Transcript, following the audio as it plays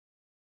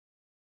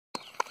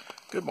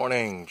Good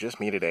morning, just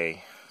me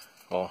today.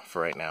 Well,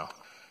 for right now.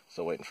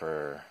 Still waiting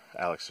for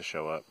Alex to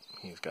show up.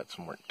 He's got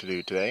some work to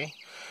do today.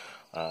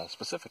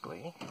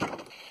 Specifically,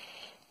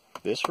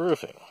 this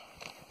roofing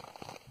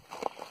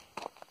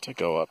to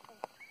go up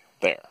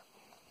there.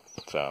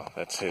 So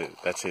that's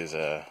his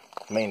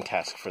main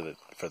task for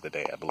the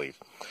day, I believe.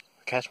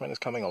 The catchment is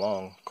coming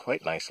along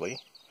quite nicely.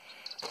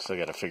 Still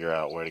got to figure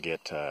out where to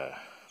get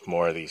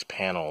more of these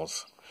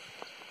panels.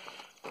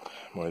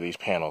 More of these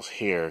panels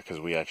here, because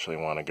we actually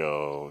want to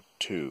go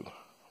 2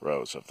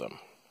 rows of them.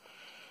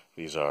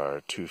 These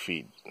are 2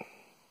 feet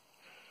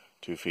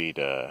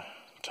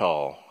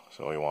tall,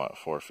 so we want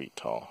 4 feet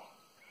tall.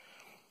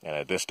 And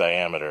at this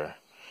diameter,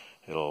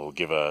 it'll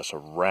give us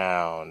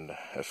around,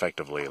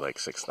 effectively, like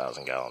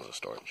 6,000 gallons of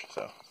storage,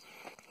 so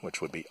which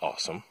would be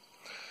awesome.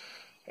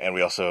 And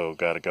we also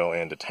got to go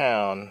into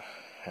town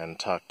and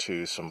talk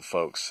to some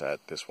folks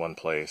at this one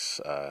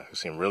place who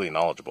seem really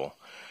knowledgeable.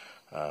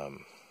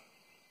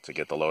 To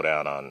get the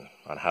lowdown on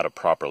how to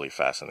properly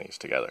fasten these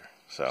together.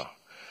 So,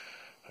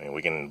 I mean,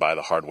 we can buy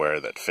the hardware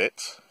that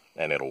fits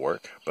and it'll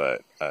work,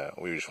 but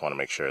we just want to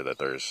make sure that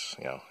there's,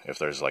 if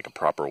there's like a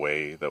proper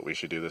way that we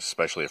should do this,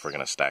 especially if we're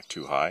going to stack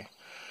too high,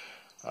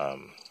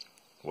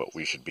 what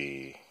we should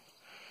be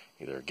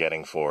either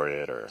getting for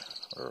it or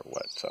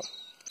what. So,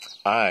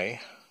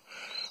 I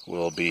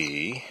will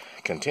be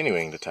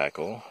continuing to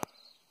tackle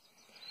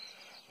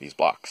these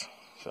blocks.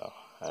 So,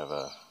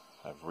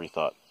 I've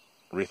rethought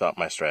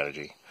my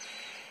strategy.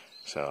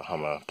 So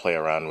I'm going to play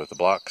around with the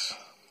blocks.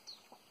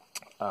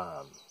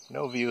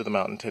 No view of the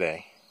mountain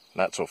today.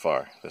 Not so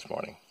far this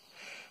morning.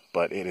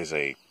 But it is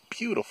a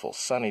beautiful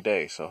sunny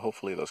day, so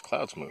hopefully those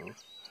clouds move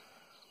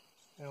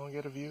and we'll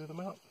get a view of the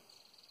mountain.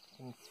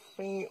 You can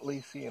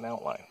faintly see an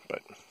outline.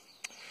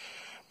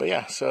 But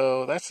yeah,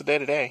 so that's the day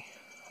today.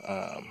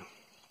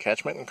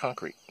 Catchment and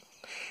concrete.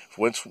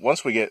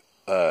 Once we get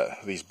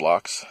these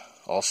blocks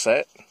all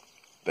set,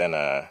 then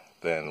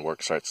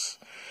work starts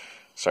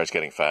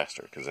getting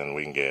faster, because then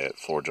we can get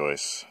floor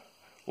joists,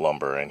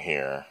 lumber in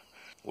here,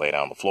 lay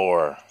down the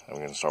floor, and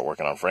we can start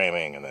working on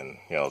framing, and then,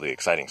 the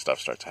exciting stuff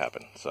starts to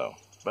happen. So,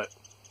 but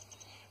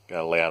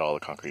gotta lay out all the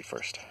concrete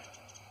first.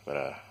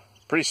 But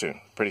pretty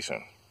soon.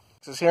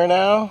 This is here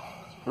now.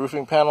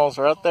 Roofing panels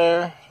are out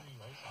there.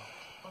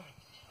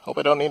 Hope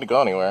I don't need to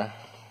go anywhere.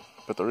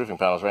 Put the roofing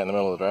panels right in the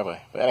middle of the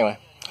driveway. But anyway,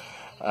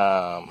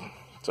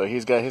 so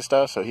he's got his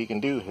stuff, so he can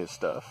do his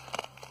stuff.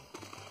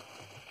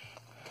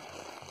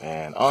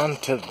 And on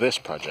to this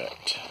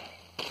project.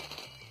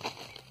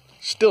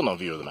 Still no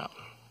view of the mountain.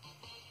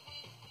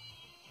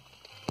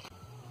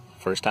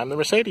 First time the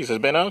Mercedes has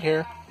been out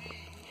here.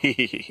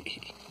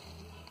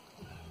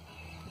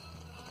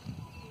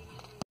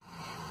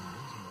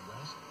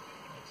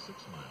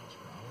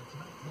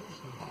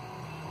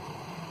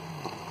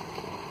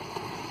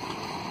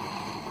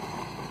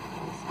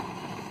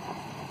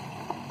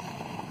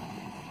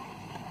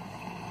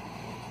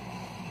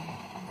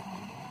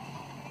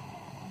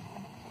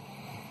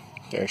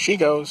 There she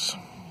goes.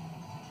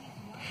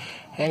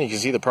 And you can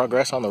see the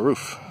progress on the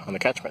roof, on the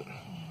catchment.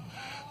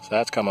 So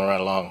that's coming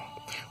right along.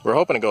 We're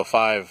hoping to go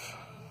five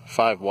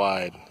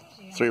wide,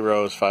 3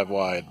 rows, 5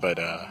 wide, but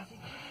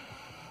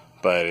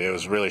it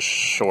was really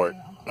short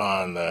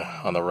on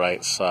the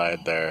right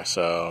side there,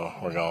 so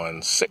we're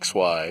going 6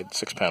 wide,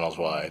 6 panels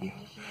wide.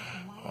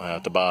 We'll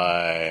have to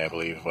buy, I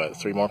believe,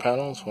 3 more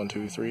panels? 1,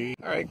 2, 3.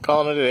 Alright,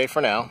 calling it a day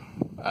for now.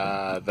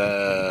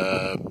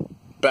 The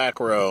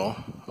back row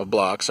of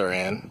blocks are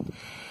in.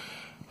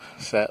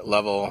 Set,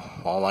 level,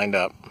 all lined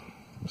up.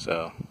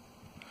 So,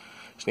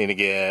 just need to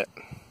get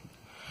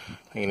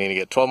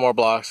 12 more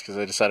blocks because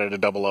I decided to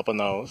double up on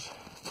those.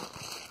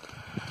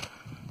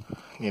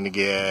 Need to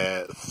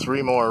get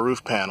 3 more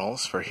roof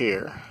panels for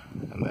here,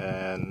 and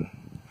then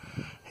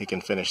he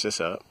can finish this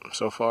up.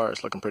 So far,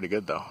 it's looking pretty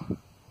good though.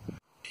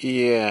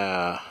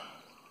 Yeah,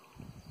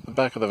 the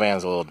back of the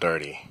van's a little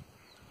dirty,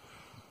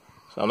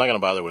 so I'm not gonna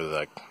bother with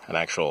like an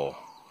actual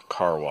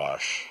car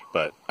wash,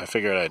 but I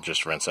figured I'd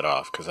just rinse it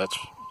off because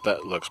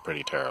that looks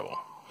pretty terrible.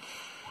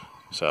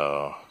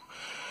 So,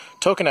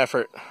 token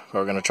effort,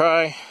 we're going to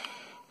try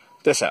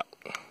this out.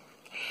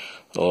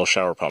 The little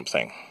shower pump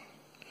thing.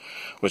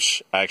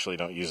 Which I actually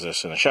don't use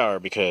this in the shower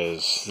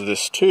because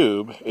this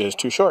tube is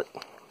too short.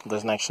 It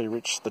doesn't actually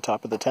reach the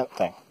top of the tent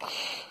thing.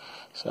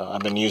 So I've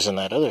been using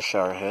that other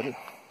shower head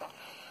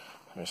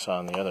we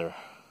saw in the other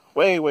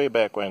way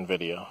back when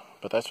video.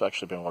 But that's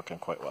actually been working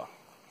quite well.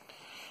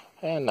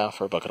 And now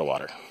for a bucket of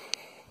water.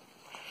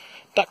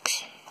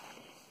 Ducks.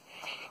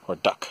 Or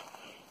duck.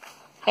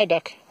 Hi,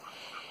 duck.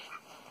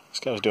 This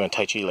guy was doing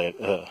Tai Chi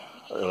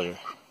earlier.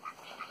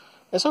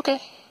 It's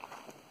okay.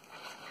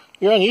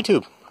 You're on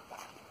YouTube.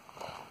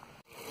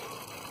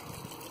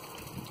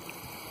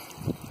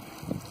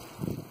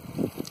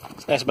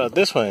 What's nice about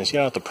this one is you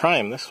don't have to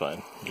prime this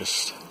one.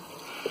 Just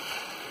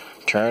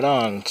turn it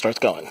on, it starts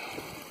going.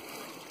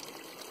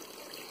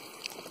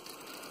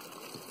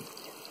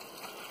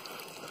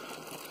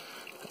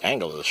 The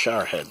angle of the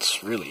shower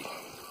head's really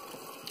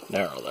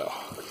narrow though.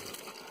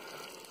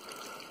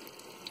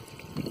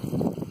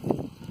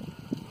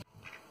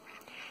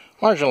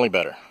 Marginally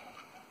better,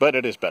 but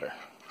it is better,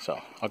 so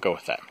I'll go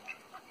with that.